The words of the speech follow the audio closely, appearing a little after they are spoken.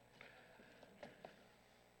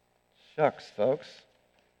Shucks, folks.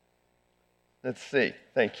 Let's see.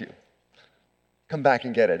 Thank you. Come back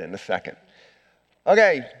and get it in a second.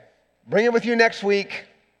 Okay, bring it with you next week.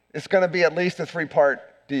 It's going to be at least a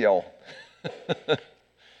 3-part deal.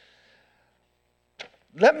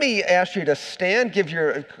 Let me ask you to stand, give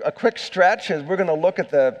you a quick stretch as we're going to look at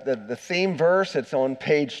the theme verse. It's on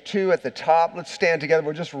page 2 at the top. Let's stand together.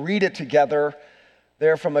 We'll just read it together.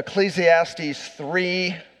 They're from Ecclesiastes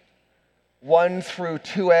 3, 1 through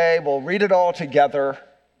 2a. We'll read it all together.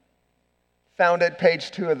 Found it,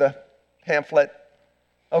 page 2 of the pamphlet.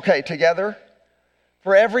 Okay, together.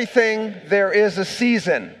 For everything there is a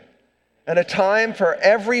season and a time for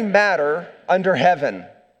every matter under heaven,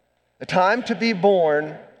 a time to be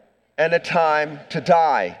born and a time to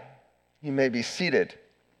die. You may be seated.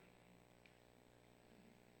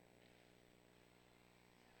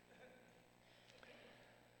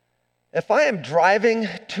 If I am driving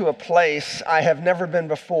to a place I have never been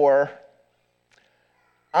before,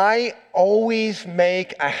 I always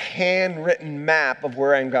make a handwritten map of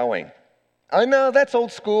where I'm going. I know that's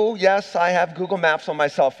old school. Yes, I have Google Maps on my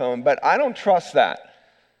cell phone, but I don't trust that.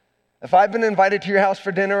 If I've been invited to your house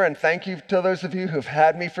for dinner, and thank you to those of you who've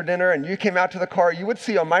had me for dinner, and you came out to the car, you would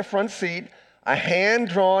see on my front seat a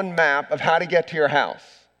hand-drawn map of how to get to your house.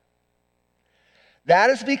 That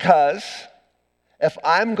is because if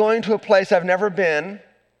I'm going to a place I've never been,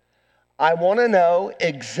 I want to know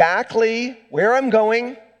exactly where I'm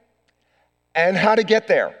going and how to get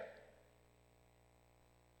there.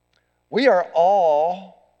 We are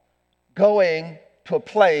all going to a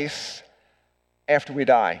place after we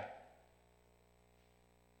die.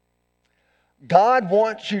 God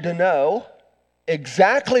wants you to know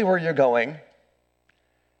exactly where you're going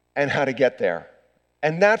and how to get there.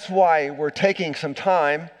 And that's why we're taking some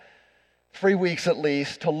time, 3 weeks at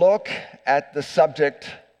least, to look at the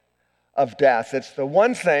subject of death. It's the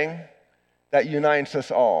one thing that unites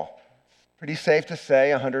us all. It's pretty safe to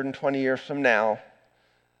say 120 years from now,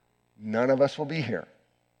 none of us will be here.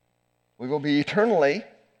 We will be eternally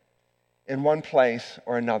in one place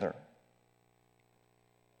or another.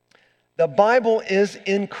 The Bible is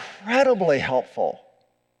incredibly helpful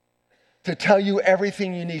to tell you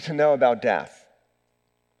everything you need to know about death.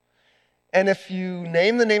 And if you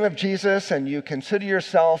name the name of Jesus and you consider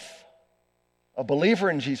yourself a believer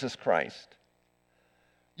in Jesus Christ,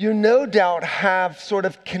 you no doubt have sort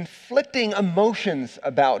of conflicting emotions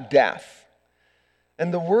about death.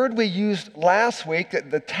 And the word we used last week,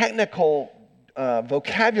 the technical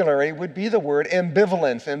vocabulary, would be the word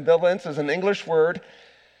ambivalence. Ambivalence is an English word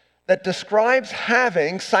that describes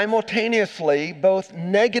having simultaneously both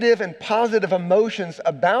negative and positive emotions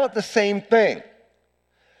about the same thing.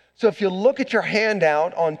 So if you look at your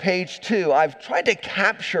handout on page 2, I've tried to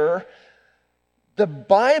capture the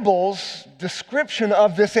Bible's description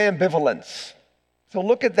of this ambivalence. So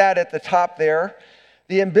look at that at the top there.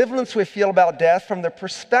 The ambivalence we feel about death from the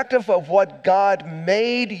perspective of what God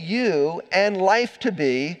made you and life to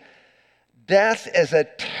be. Death is a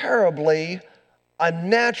terribly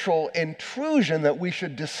unnatural intrusion that we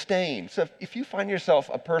should disdain. So if you find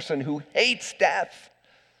yourself a person who hates death,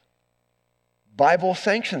 Bible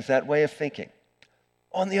sanctions that way of thinking.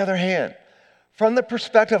 On the other hand, from the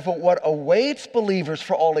perspective of what awaits believers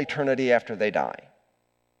for all eternity after they die,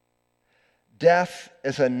 death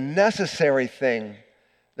is a necessary thing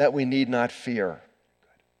that we need not fear.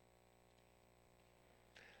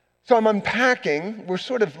 So I'm unpacking, we're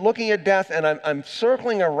sort of looking at death, and I'm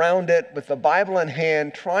circling around it with the Bible in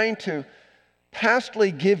hand, trying to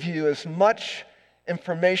pastorally give you as much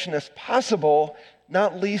information as possible,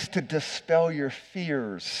 not least to dispel your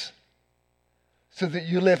fears, so that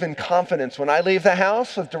you live in confidence. When I leave the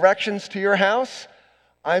house with directions to your house,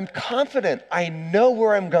 I'm confident. I know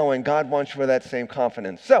where I'm going. God wants you with that same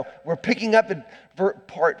confidence. So we're picking up at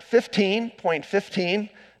part 15, point 15.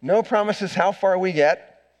 No promises how far we get.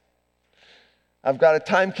 I've got a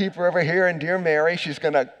timekeeper over here, and dear Mary, she's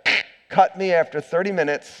going to cut me after 30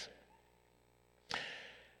 minutes.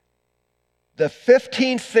 The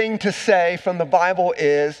 15th thing to say from the Bible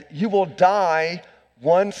is, you will die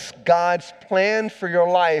once God's plan for your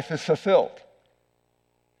life is fulfilled.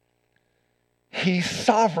 He's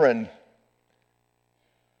sovereign.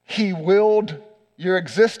 He willed your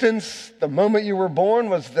existence. The moment you were born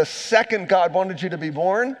was the second God wanted you to be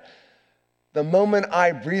born. The moment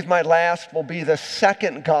I breathe my last will be the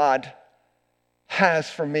second God has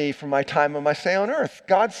for me for my time and my stay on earth.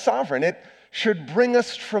 God's sovereign. It should bring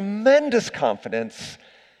us tremendous confidence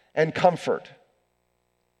and comfort.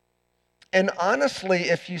 And honestly,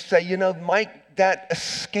 if you say, Mike, that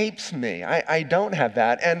escapes me. I don't have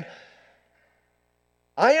that. And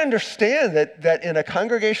I understand that in a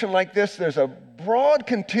congregation like this, there's a broad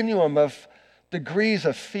continuum of degrees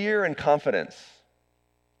of fear and confidence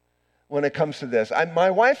when it comes to this.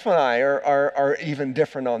 My wife and I are even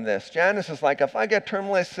different on this. Janice is like, if I get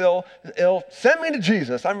terminally ill, send me to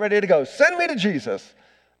Jesus. I'm ready to go. Send me to Jesus.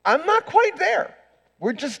 I'm not quite there.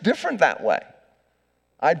 We're just different that way.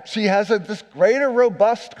 She has this greater,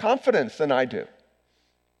 robust confidence than I do.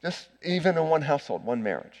 Just even in one household, one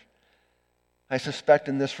marriage. I suspect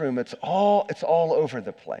in this room it's all over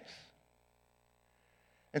the place.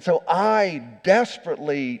 And so I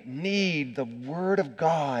desperately need the Word of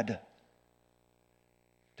God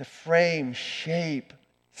to frame, shape,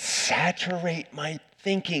 saturate my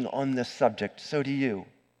thinking on this subject. So do you.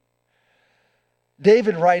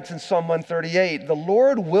 David writes in Psalm 138, the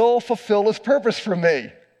Lord will fulfill his purpose for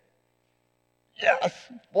me. Yes.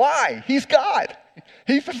 Why? He's God.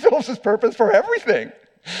 He fulfills his purpose for everything.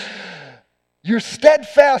 Your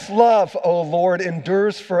steadfast love, O Lord,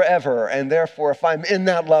 endures forever, and therefore, if I'm in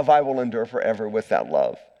that love, I will endure forever with that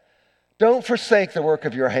love. Don't forsake the work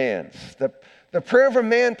of your hands. The prayer of a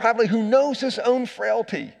man probably who knows his own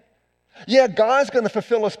frailty. Yeah, God's going to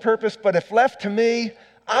fulfill his purpose, but if left to me,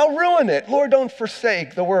 I'll ruin it. Lord, don't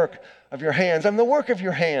forsake the work of your hands. I'm the work of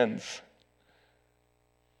your hands.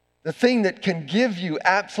 The thing that can give you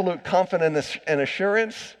absolute confidence and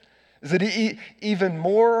assurance is that even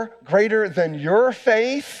more greater than your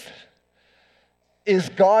faith is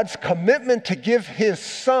God's commitment to give his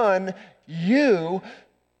Son you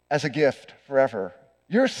as a gift forever.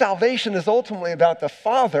 Your salvation is ultimately about the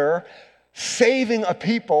Father saving a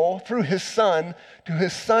people through his Son to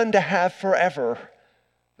his Son to have forever.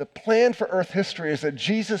 The plan for earth history is that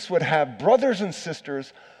Jesus would have brothers and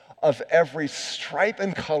sisters of every stripe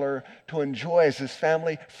and color to enjoy as his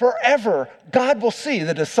family forever. God will see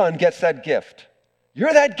that his Son gets that gift.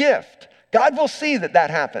 You're that gift. God will see that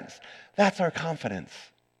happens. That's our confidence.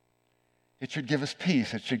 It should give us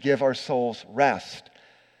peace. It should give our souls rest.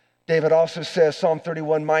 David also says, Psalm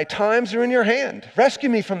 31, my times are in your hand. Rescue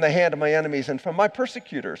me from the hand of my enemies and from my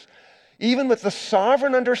persecutors. Even with the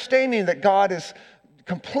sovereign understanding that God is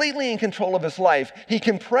completely in control of his life, he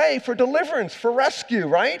can pray for deliverance, for rescue,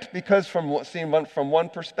 right? Because from one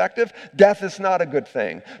perspective, death is not a good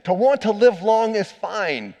thing. To want to live long is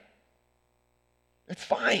fine. It's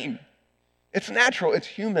fine. It's natural. It's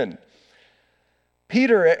human.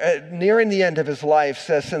 Peter, nearing the end of his life,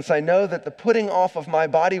 says, since I know that the putting off of my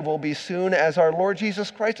body will be soon, as our Lord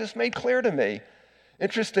Jesus Christ has made clear to me.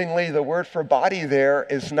 Interestingly, the word for body there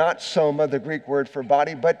is not soma, the Greek word for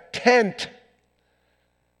body, but tent.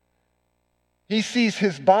 He sees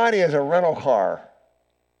his body as a rental car.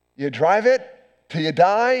 You drive it till you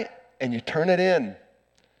die, and you turn it in.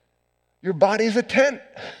 Your body's a tent.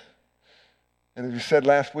 And as we said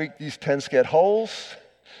last week, these tents get holes.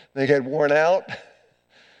 They get worn out.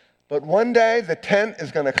 But one day, the tent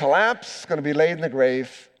is going to collapse. It's going to be laid in the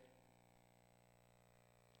grave.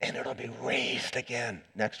 And it'll be raised again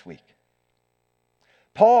next week.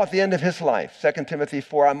 Paul, at the end of his life, 2 Timothy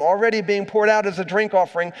 4, I'm already being poured out as a drink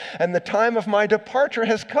offering, and the time of my departure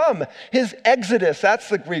has come. His exodus, that's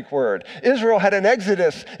the Greek word. Israel had an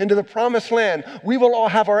exodus into the promised land. We will all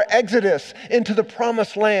have our exodus into the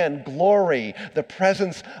promised land. Glory, the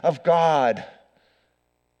presence of God.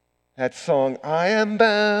 That song, I am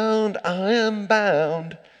bound, I am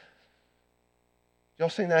bound. Y'all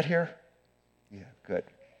sing that here? Yeah, good.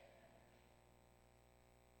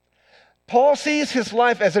 Paul sees his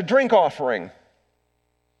life as a drink offering.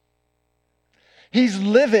 He's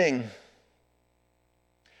living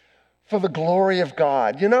for the glory of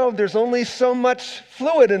God. You know, there's only so much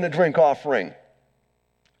fluid in a drink offering.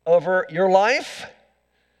 Over your life,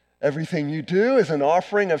 everything you do is an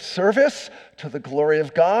offering of service to the glory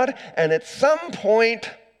of God, and at some point,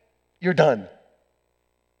 you're done.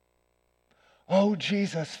 Oh,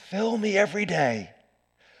 Jesus, fill me every day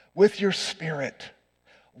with your Spirit,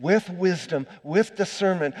 with wisdom, with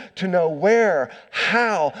discernment, to know where,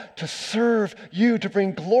 how to serve you, to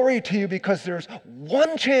bring glory to you, because there's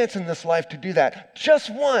one chance in this life to do that,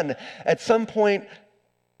 just one. At some point,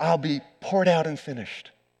 I'll be poured out and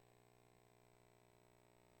finished.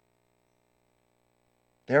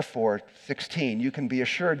 Therefore, 16, you can be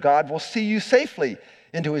assured God will see you safely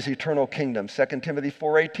into his eternal kingdom. 2 Timothy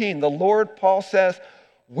 4:18, the Lord, Paul says,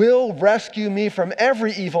 will rescue me from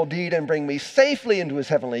every evil deed and bring me safely into his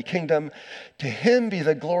heavenly kingdom. To him be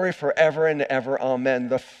the glory forever and ever. Amen.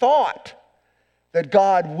 The thought that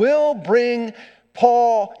God will bring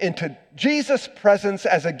Paul into Jesus' presence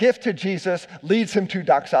as a gift to Jesus leads him to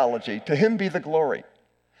doxology. To him be the glory.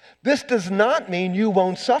 This does not mean you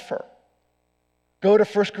won't suffer. Go to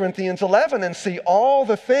 1 Corinthians 11 and see all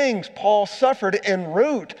the things Paul suffered en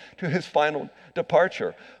route to his final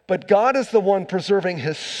departure. But God is the one preserving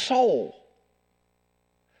his soul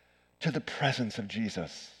to the presence of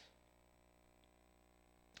Jesus.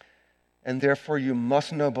 And therefore you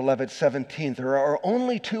must know, beloved, 17, there are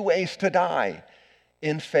only two ways to die,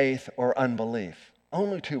 in faith or unbelief.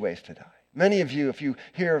 Only two ways to die. Many of you, if you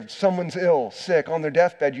hear someone's ill, sick, on their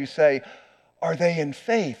deathbed, you say, are they in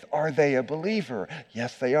faith? Are they a believer?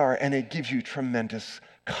 Yes, they are. And it gives you tremendous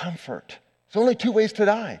comfort. There's only two ways to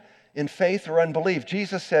die, in faith or unbelief.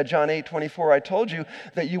 Jesus said, John 8:24, I told you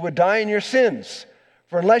that you would die in your sins.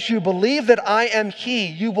 For unless you believe that I am he,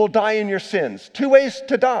 you will die in your sins. Two ways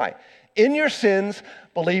to die. In your sins,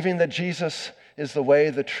 believing that Jesus is the way,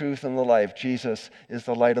 the truth, and the life. Jesus is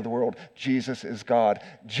the light of the world. Jesus is God.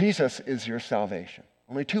 Jesus is your salvation.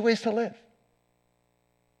 Only two ways to live.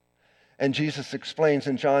 And Jesus explains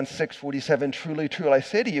in John 6:47, truly, truly, I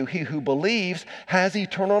say to you, he who believes has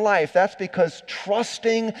eternal life. That's because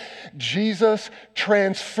trusting Jesus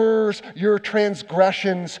transfers your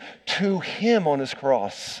transgressions to him on his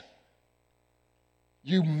cross.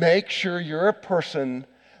 You make sure you're a person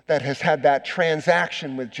that has had that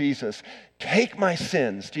transaction with Jesus. Take my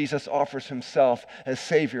sins. Jesus offers himself as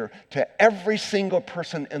Savior to every single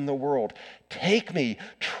person in the world. Take me,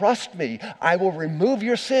 trust me, I will remove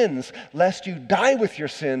your sins, lest you die with your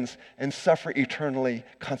sins and suffer eternally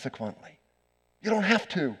consequently. You don't have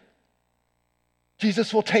to.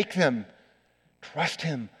 Jesus will take them. Trust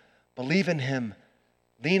him, believe in him,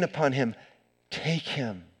 lean upon him, take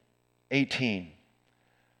him. 18.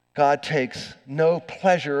 God takes no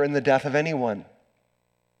pleasure in the death of anyone.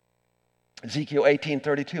 Ezekiel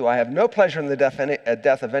 18:32, I have no pleasure in the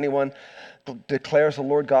death of anyone, declares the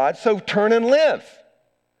Lord God, so turn and live.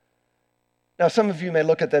 Now, some of you may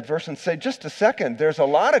look at that verse and say, just a second, there's a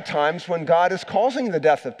lot of times when God is causing the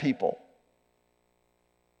death of people.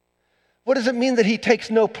 What does it mean that he takes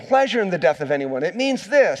no pleasure in the death of anyone? It means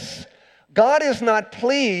this. God is not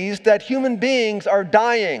pleased that human beings are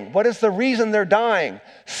dying. What is the reason they're dying?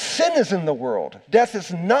 Sin is in the world. Death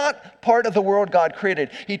is not part of the world God created.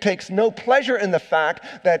 He takes no pleasure in the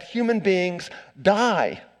fact that human beings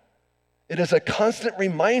die. It is a constant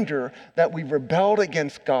reminder that we rebelled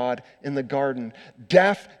against God in the garden.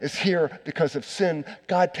 Death is here because of sin.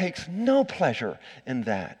 God takes no pleasure in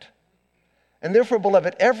that. And therefore,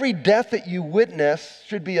 beloved, every death that you witness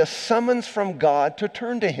should be a summons from God to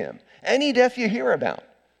turn to him. Any death you hear about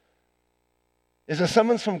is a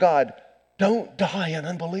summons from God. Don't die in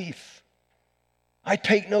unbelief. I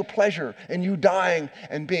take no pleasure in you dying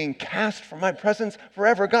and being cast from my presence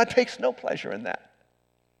forever. God takes no pleasure in that.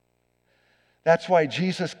 That's why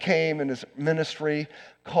Jesus came in his ministry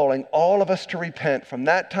calling all of us to repent. From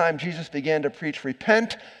that time, Jesus began to preach,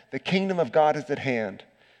 repent, the kingdom of God is at hand.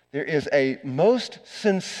 There is a most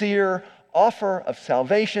sincere offer of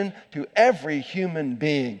salvation to every human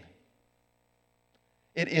being.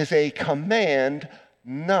 It is a command,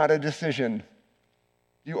 not a decision.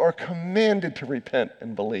 You are commanded to repent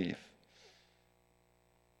and believe.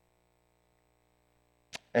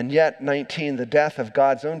 And yet, 19, the death of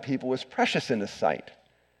God's own people was precious in his sight.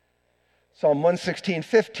 Psalm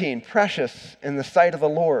 116:15, precious in the sight of the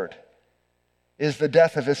Lord is the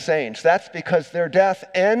death of his saints. That's because their death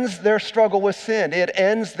ends their struggle with sin. It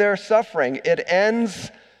ends their suffering. It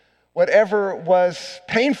ends whatever was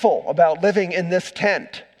painful about living in this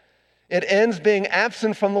tent. It ends being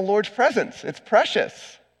absent from the Lord's presence. It's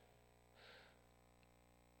precious.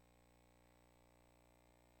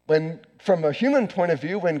 From a human point of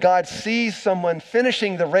view, when God sees someone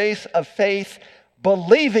finishing the race of faith,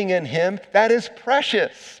 believing in him, that is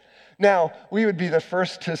precious. Now, we would be the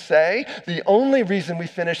first to say the only reason we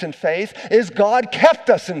finish in faith is God kept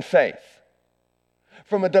us in faith.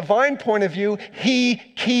 From a divine point of view, he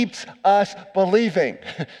keeps us believing.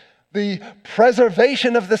 The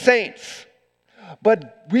preservation of the saints.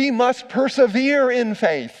 But we must persevere in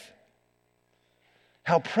faith.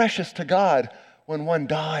 How precious to God when one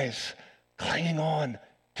dies clinging on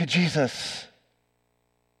to Jesus.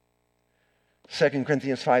 2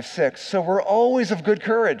 Corinthians 5:6. So we're always of good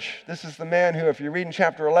courage. This is the man who, if you read in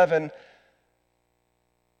chapter 11,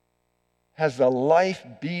 has the life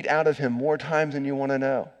beat out of him more times than you want to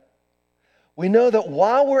know. We know that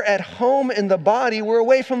while we're at home in the body, we're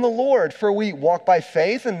away from the Lord, for we walk by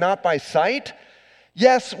faith and not by sight.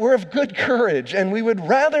 Yes, we're of good courage, and we would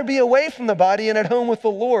rather be away from the body and at home with the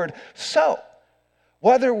Lord. So,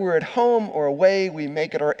 whether we're at home or away, we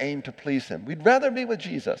make it our aim to please him. We'd rather be with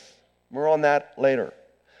Jesus. More on that later.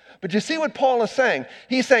 But you see what Paul is saying?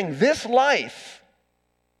 He's saying this life,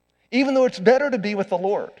 even though it's better to be with the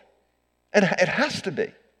Lord, And it has to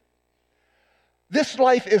be. This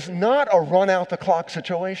life is not a run-out-the-clock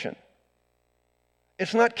situation.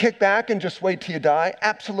 It's not kick back and just wait till you die.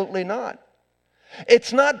 Absolutely not.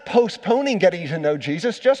 It's not postponing getting to know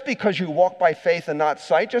Jesus just because you walk by faith and not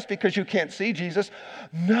sight, just because you can't see Jesus.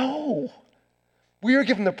 No. We are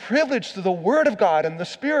given the privilege through the Word of God and the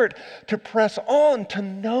Spirit to press on to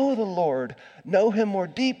know the Lord, know Him more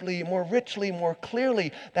deeply, more richly, more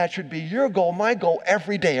clearly. That should be your goal, my goal,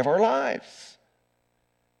 every day of our lives.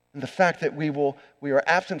 And the fact that we are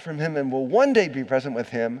absent from Him and will one day be present with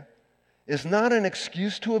Him is not an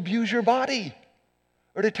excuse to abuse your body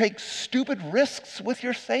or to take stupid risks with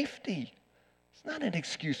your safety. It's not an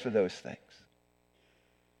excuse for those things.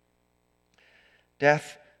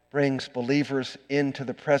 Death brings believers into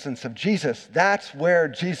the presence of Jesus. That's where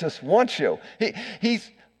Jesus wants you.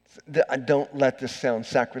 Don't let this sound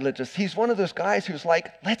sacrilegious. He's one of those guys who's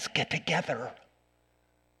like, let's get together.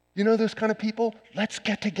 You know those kind of people? Let's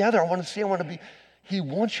get together. I want to see, I want to be. He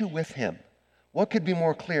wants you with Him. What could be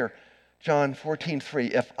more clear? John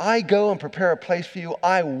 14:3. If I go and prepare a place for you,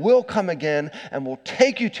 I will come again and will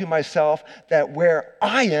take you to myself, that where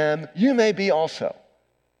I am, you may be also.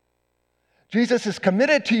 Jesus is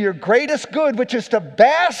committed to your greatest good, which is to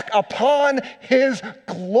bask upon His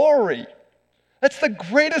glory. That's the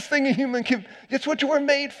greatest thing a human can. It's what you were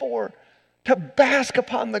made for. To bask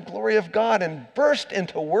upon the glory of God and burst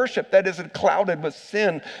into worship that isn't clouded with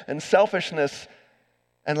sin and selfishness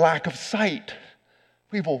and lack of sight.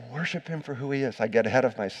 We will worship Him for who He is. I get ahead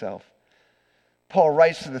of myself. Paul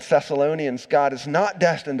writes to the Thessalonians, God has not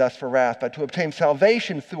destined us for wrath, but to obtain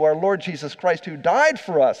salvation through our Lord Jesus Christ, who died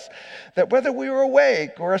for us, that whether we were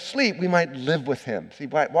awake or asleep, we might live with Him. See,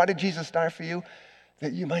 why did Jesus die for you?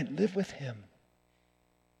 That you might live with Him.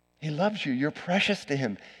 He loves you. You're precious to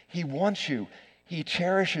Him. He wants you. He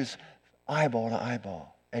cherishes eyeball to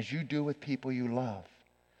eyeball, as you do with people you love.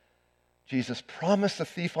 Jesus promised the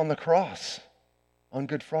thief on the cross on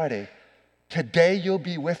Good Friday, today you'll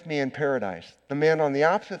be with me in paradise. The man on the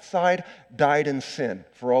opposite side died in sin,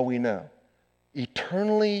 for all we know.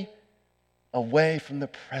 Eternally away from the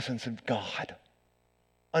presence of God.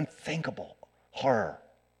 Unthinkable horror.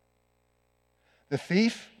 The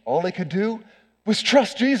thief, all he could do was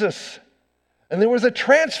trust Jesus. And there was a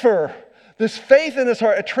transfer, this faith in his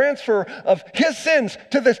heart, a transfer of his sins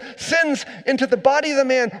to the sins into the body of the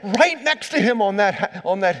man right next to him on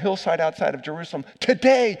that hillside outside of Jerusalem.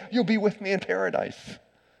 Today, you'll be with me in paradise.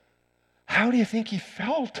 How do you think he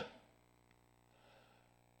felt?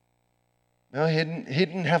 No, he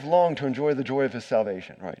didn't have long to enjoy the joy of his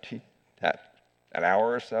salvation, right? He had an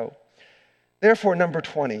hour or so. Therefore, number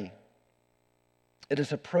 20, it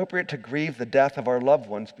is appropriate to grieve the death of our loved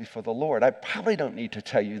ones before the Lord. I probably don't need to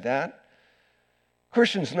tell you that.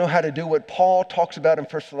 Christians know how to do what Paul talks about in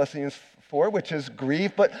 1 Thessalonians 4, which is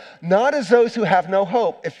grieve, but not as those who have no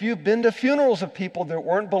hope. If you've been to funerals of people that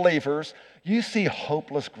weren't believers, you see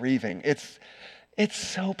hopeless grieving. It's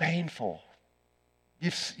so painful.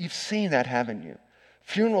 You've seen that, haven't you?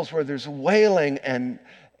 Funerals where there's wailing and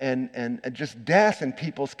just death in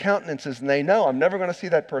people's countenances, and they know, I'm never going to see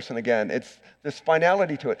that person again. It's this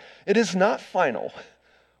finality to it. It is not final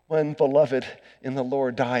when beloved in the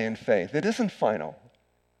Lord die in faith. It isn't final.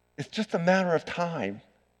 It's just a matter of time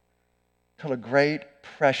till a great,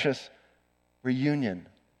 precious reunion.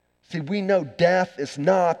 See, we know death is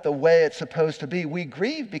not the way it's supposed to be. We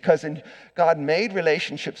grieve because God made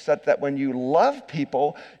relationships such that when you love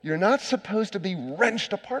people, you're not supposed to be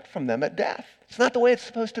wrenched apart from them at death. It's not the way it's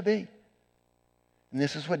supposed to be. And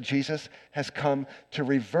this is what Jesus has come to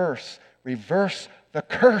reverse the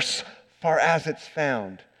curse far as it's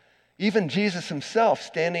found. Even Jesus himself,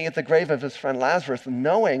 standing at the grave of his friend Lazarus,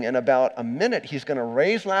 knowing in about a minute he's going to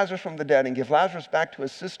raise Lazarus from the dead and give Lazarus back to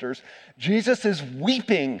his sisters, Jesus is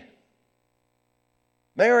weeping.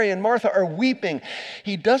 Mary and Martha are weeping.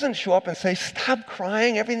 He doesn't show up and say, stop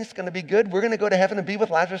crying, everything's going to be good. We're going to go to heaven and be with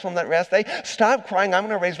Lazarus on that last day. Stop crying, I'm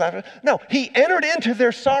going to raise Lazarus. No, he entered into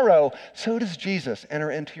their sorrow. So does Jesus enter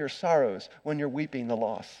into your sorrows when you're weeping the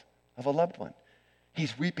loss of a loved one.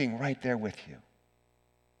 He's weeping right there with you.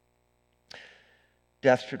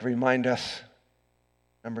 Death should remind us,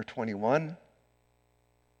 number 21,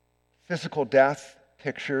 physical death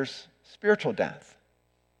pictures spiritual death.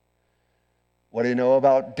 What do you know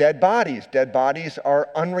about dead bodies? Dead bodies are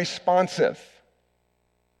unresponsive.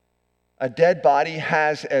 A dead body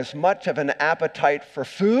has as much of an appetite for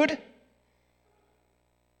food.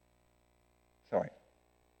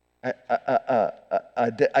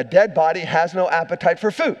 A dead body has no appetite for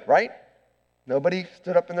food, right? Nobody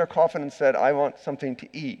stood up in their coffin and said, I want something to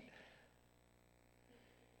eat.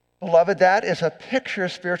 Beloved, that is a picture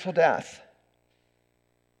of spiritual death.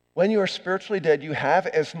 When you are spiritually dead, you have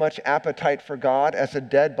as much appetite for God as a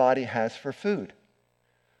dead body has for food.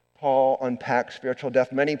 Paul unpacks spiritual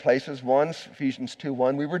death many places. One, Ephesians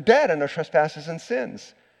 2:1, we were dead in our trespasses and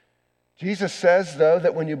sins. Jesus says, though,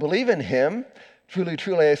 that when you believe in him, truly,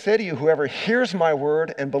 truly, I say to you, whoever hears my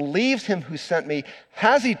word and believes him who sent me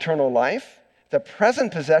has eternal life. The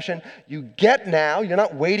present possession you get now, you're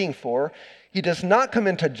not waiting for. He does not come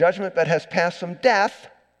into judgment, but has passed from death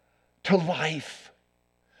to life.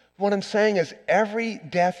 What I'm saying is every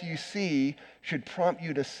death you see should prompt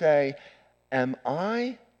you to say, am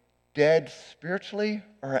I dead spiritually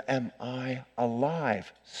or am I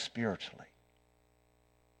alive spiritually?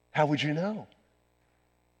 How would you know?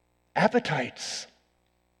 Appetites.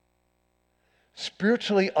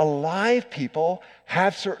 Spiritually alive people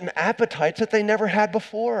have certain appetites that they never had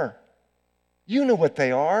before. You know what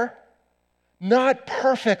they are. Not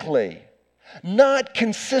perfectly, not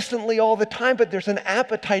consistently all the time, but there's an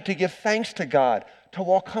appetite to give thanks to God, to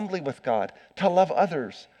walk humbly with God, to love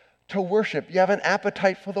others, to worship. You have an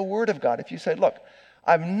appetite for the Word of God. If you say, look,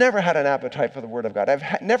 I've never had an appetite for the Word of God.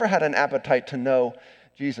 I've never had an appetite to know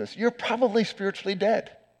Jesus. You're probably spiritually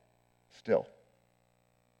dead still.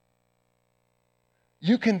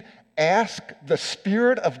 You can ask the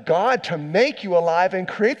Spirit of God to make you alive and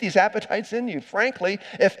create these appetites in you. Frankly,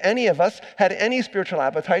 if any of us had any spiritual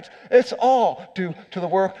appetites, it's all due to the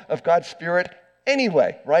work of God's Spirit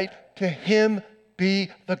anyway, right? To him be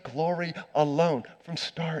the glory alone from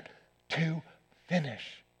start to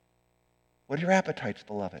finish. What are your appetites,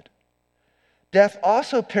 beloved? Death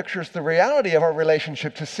also pictures the reality of our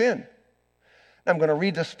relationship to sin. I'm going to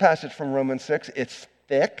read this passage from Romans 6. It's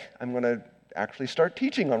thick. I'm going to actually start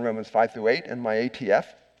teaching on Romans 5 through 8 in my ATF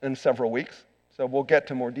in several weeks. So we'll get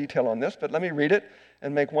to more detail on this, but let me read it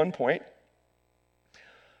and make one point.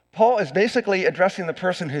 Paul is basically addressing the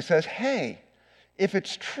person who says, hey, if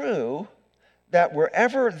it's true that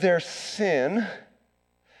wherever there's sin,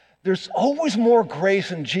 there's always more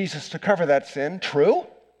grace in Jesus to cover that sin. True?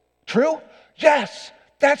 True? Yes.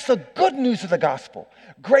 That's the good news of the gospel.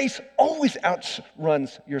 Grace always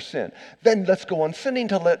outruns your sin. Then let's go on sinning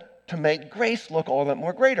to make grace look all that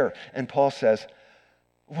more greater. And Paul says,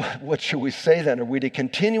 what should we say then? Are we to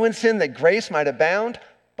continue in sin that grace might abound?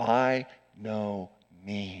 By no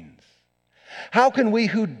means. How can we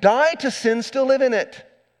who die to sin still live in it?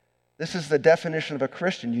 This is the definition of a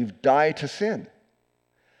Christian. You've died to sin.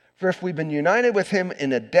 For if we've been united with him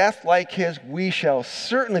in a death like his, we shall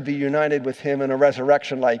certainly be united with him in a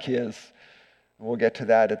resurrection like his. We'll get to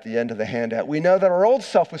that at the end of the handout. We know that our old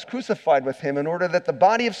self was crucified with him in order that the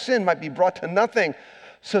body of sin might be brought to nothing,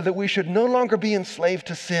 so that we should no longer be enslaved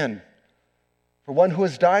to sin. For one who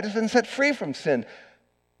has died has been set free from sin.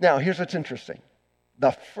 Now, here's what's interesting.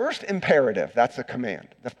 The first imperative, that's a command.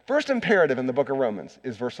 The first imperative in the book of Romans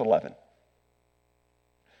is verse 11.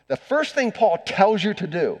 The first thing Paul tells you to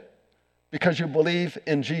do because you believe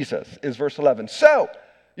in Jesus is verse 11. So,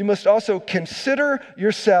 you must also consider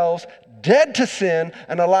yourselves dead to sin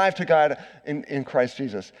and alive to God in Christ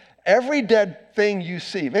Jesus. Every dead thing you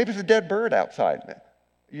see, maybe it's a dead bird outside,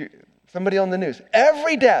 somebody on the news,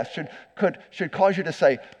 every death should cause you to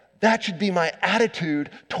say, that should be my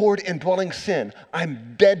attitude toward indwelling sin.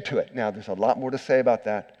 I'm dead to it. Now, there's a lot more to say about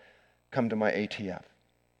that. Come to my ATF.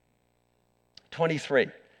 23.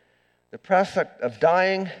 The prospect of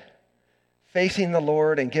dying, facing the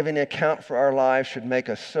Lord, and giving an account for our lives should make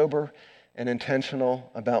us sober and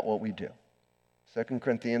intentional about what we do. 2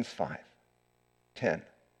 Corinthians 5:10.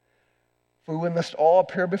 For we must all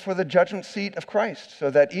appear before the judgment seat of Christ,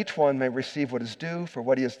 so that each one may receive what is due for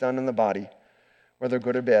what he has done in the body, whether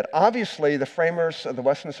good or bad. Obviously, the framers of the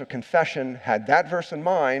Westminster Confession had that verse in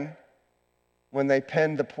mind when they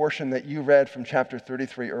penned the portion that you read from chapter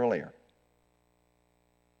 33 earlier.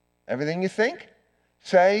 Everything you think,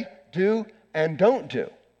 say, do, and don't do,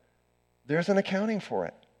 there's an accounting for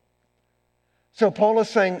it. So Paul is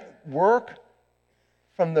saying, work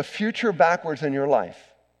from the future backwards in your life.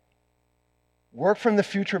 Work from the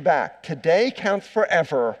future back. Today counts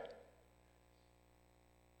forever.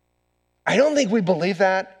 I don't think we believe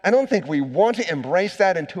that. I don't think we want to embrace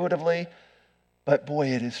that intuitively, but boy,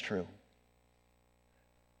 it is true.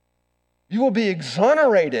 You will be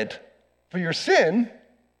exonerated for your sin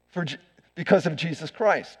because of Jesus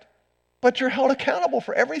Christ. But you're held accountable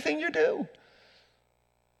for everything you do.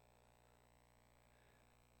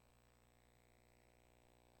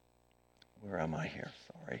 Where am I here?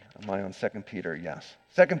 Sorry. Am I on 2 Peter? Yes.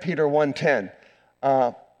 2 Peter 1:10.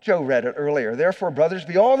 Joe read it earlier. Therefore, brothers,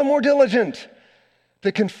 be all the more diligent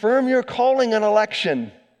to confirm your calling and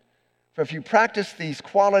election. For if you practice these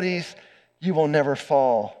qualities, you will never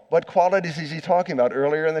fall. What qualities is he talking about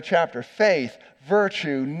earlier in the chapter? Faith,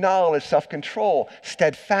 virtue, knowledge, self-control,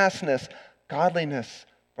 steadfastness, godliness,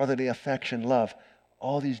 brotherly affection, love.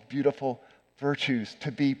 All these beautiful virtues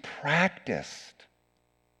to be practiced.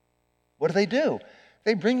 What do?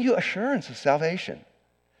 They bring you assurance of salvation.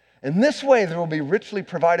 In this way, there will be richly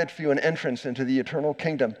provided for you an entrance into the eternal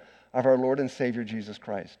kingdom of our Lord and Savior Jesus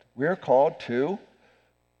Christ. We're called to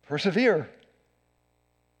persevere.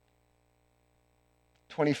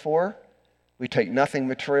 24, we take nothing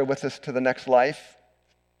material with us to the next life.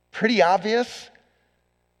 Pretty obvious,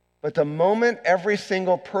 but the moment every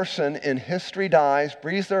single person in history dies,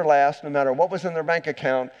 breathes their last, no matter what was in their bank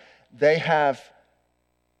account, they have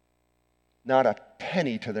not a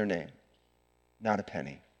penny to their name. Not a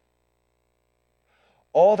penny.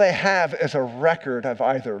 All they have is a record of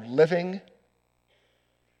either living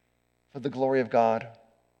for the glory of God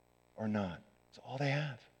or not. That's all they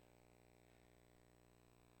have.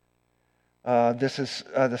 This is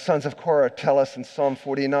the sons of Korah tell us in Psalm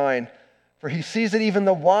 49, for he sees that even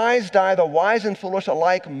the wise die, the wise and foolish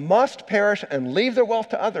alike must perish and leave their wealth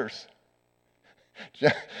to others.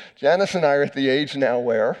 Janice and I are at the age now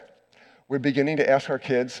where we're beginning to ask our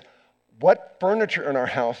kids, what furniture in our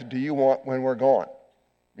house do you want when we're gone?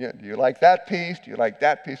 Yeah, do you like that piece? Do you like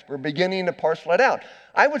that piece? We're beginning to parcel it out.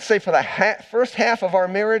 I would say for the first half of our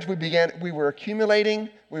marriage, we were accumulating,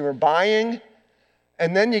 we were buying,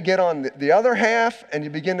 and then you get on the other half and you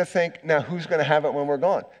begin to think, now who's going to have it when we're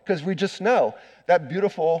gone? Because we just know that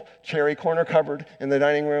beautiful cherry corner cupboard in the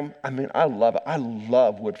dining room, I mean, I love it. I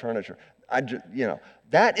love wood furniture.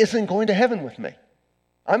 That isn't going to heaven with me.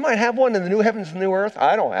 I might have one in the new heavens and new earth.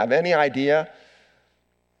 I don't have any idea.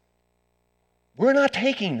 We're not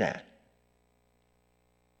taking that.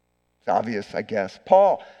 It's obvious, I guess.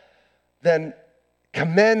 Paul then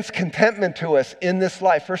commends contentment to us in this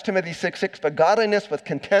life. 1 Timothy 6:6, but godliness with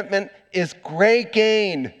contentment is great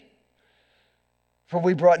gain. For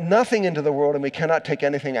we brought nothing into the world and we cannot take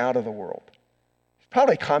anything out of the world. He's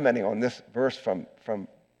probably commenting on this verse from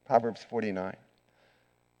Proverbs 49.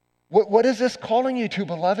 What is this calling you to,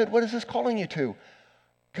 beloved? What is this calling you to?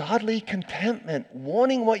 Godly contentment,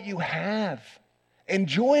 wanting what you have,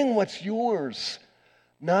 enjoying what's yours,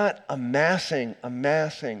 not amassing.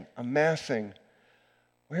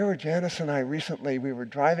 Where were Janice and I recently? We were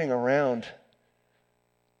driving around.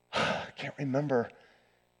 I can't remember.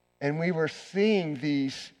 And we were seeing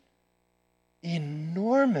these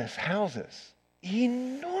enormous houses.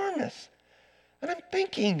 Enormous. And I'm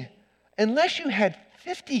thinking, unless you had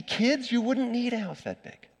 50 kids, you wouldn't need a house that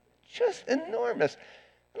big. Just enormous.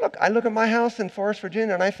 Look, I look at my house in Forest,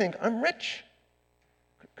 Virginia, and I think, I'm rich.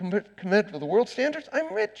 Compared to the world standards,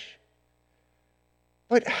 I'm rich.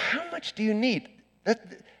 But how much do you need?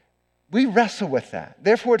 We wrestle with that.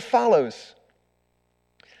 Therefore, it follows,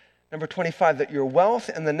 number 25, that your wealth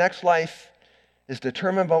in the next life is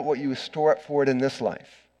determined by what you store up for it in this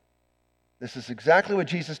life. This is exactly what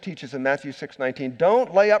Jesus teaches in Matthew 6:19.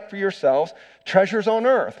 Don't lay up for yourselves treasures on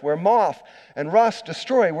earth, where moth and rust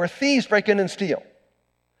destroy, where thieves break in and steal.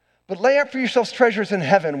 But lay up for yourselves treasures in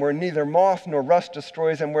heaven, where neither moth nor rust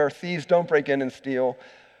destroys, and where thieves don't break in and steal.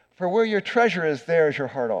 For where your treasure is, there is your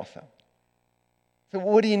heart also. So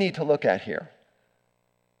what do you need to look at here?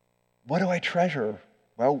 What do I treasure?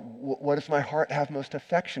 Well, what does my heart have most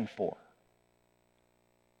affection for?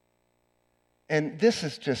 And this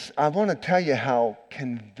is just, I want to tell you how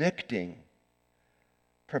convicting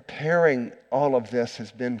preparing all of this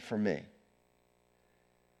has been for me.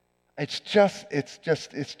 It's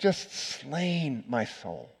just slain my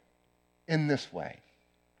soul in this way.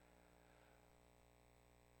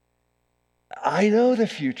 I know the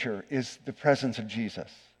future is the presence of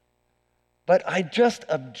Jesus, but I just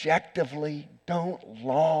objectively don't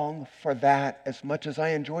long for that as much as I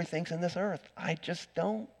enjoy things in this earth. I just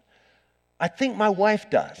don't. I think my wife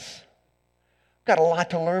does. Got a lot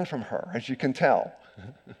to learn from her, as you can tell.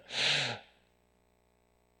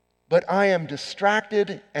 But I am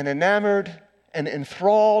distracted and enamored and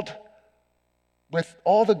enthralled with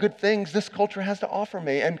all the good things this culture has to offer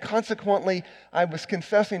me. And consequently, I was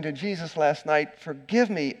confessing to Jesus last night, forgive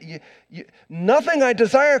me, nothing I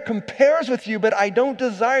desire compares with you, but I don't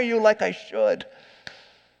desire you like I should.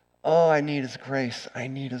 Oh, I need his grace. I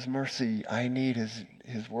need his mercy. I need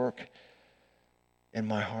his work in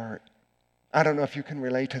my heart. I don't know if you can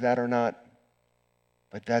relate to that or not,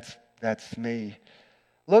 but that's me.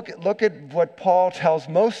 Look at what Paul tells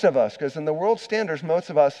most of us, because in the world standards, most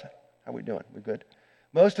of us, how are we doing? We good?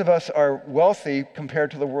 Most of us are wealthy compared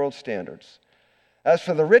to the world standards. As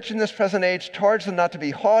for the rich in this present age, charge them not to be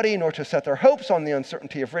haughty, nor to set their hopes on the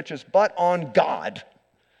uncertainty of riches, but on God.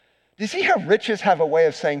 You see how riches have a way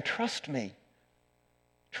of saying, trust me,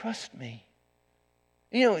 trust me.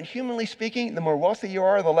 You know, humanly speaking, the more wealthy you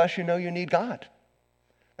are, the less you know you need God.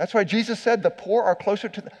 That's why Jesus said the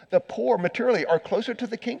poor materially are closer to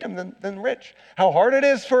the kingdom than rich. How hard it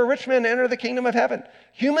is for a rich man to enter the kingdom of heaven,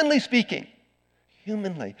 humanly speaking.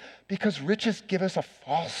 Humanly. Because riches give us a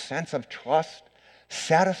false sense of trust,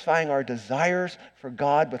 satisfying our desires for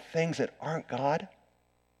God with things that aren't God.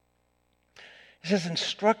 He says,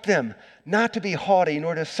 instruct them not to be haughty,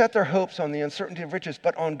 nor to set their hopes on the uncertainty of riches,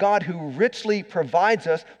 but on God who richly provides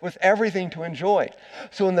us with everything to enjoy.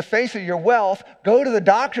 So in the face of your wealth, go to the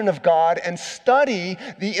doctrine of God and study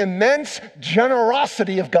the immense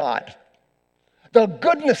generosity of God, the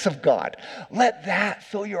goodness of God. Let that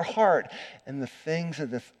fill your heart, and the things of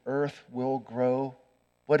this earth will grow,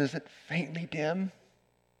 what is it, faintly dim?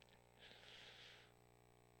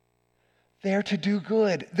 They're to do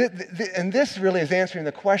good. And this really is answering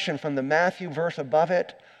the question from the Matthew verse above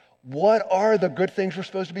it. What are the good things we're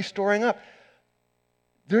supposed to be storing up?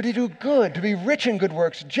 They're to do good, to be rich in good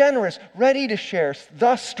works, generous, ready to share,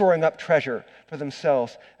 thus storing up treasure for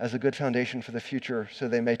themselves as a good foundation for the future so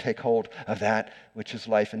they may take hold of that which is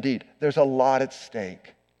life indeed. There's a lot at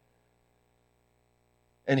stake.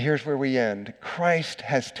 And here's where we end. Christ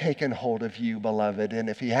has taken hold of you, beloved, and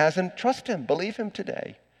if he hasn't, trust him, believe him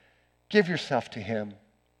today. Give yourself to him,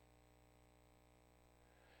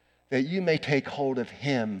 that you may take hold of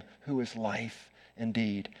him who is life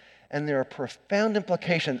indeed. And there are profound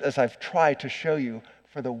implications, as I've tried to show you,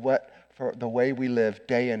 for the way we live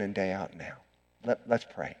day in and day out now. Let's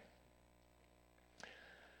pray.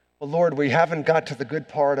 Well, Lord, we haven't got to the good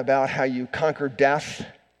part about how you conquered death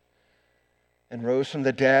and rose from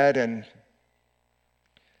the dead and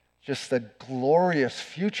just the glorious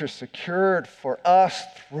future secured for us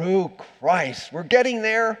through Christ. We're getting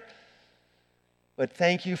there, but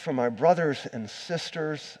thank you for my brothers and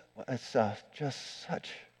sisters. It's just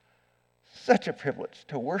such a privilege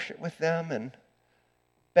to worship with them and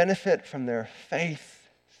benefit from their faith,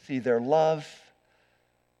 see their love,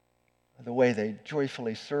 the way they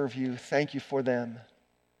joyfully serve you. Thank you for them.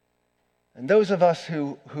 And those of us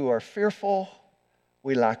who are fearful,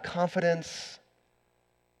 we lack confidence,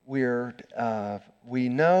 we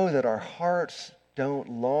know that our hearts don't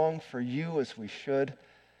long for you as we should.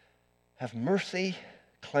 Have mercy,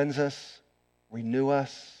 cleanse us, renew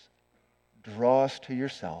us, draw us to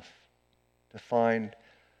yourself to find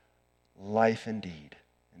life indeed.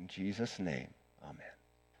 In Jesus' name, amen.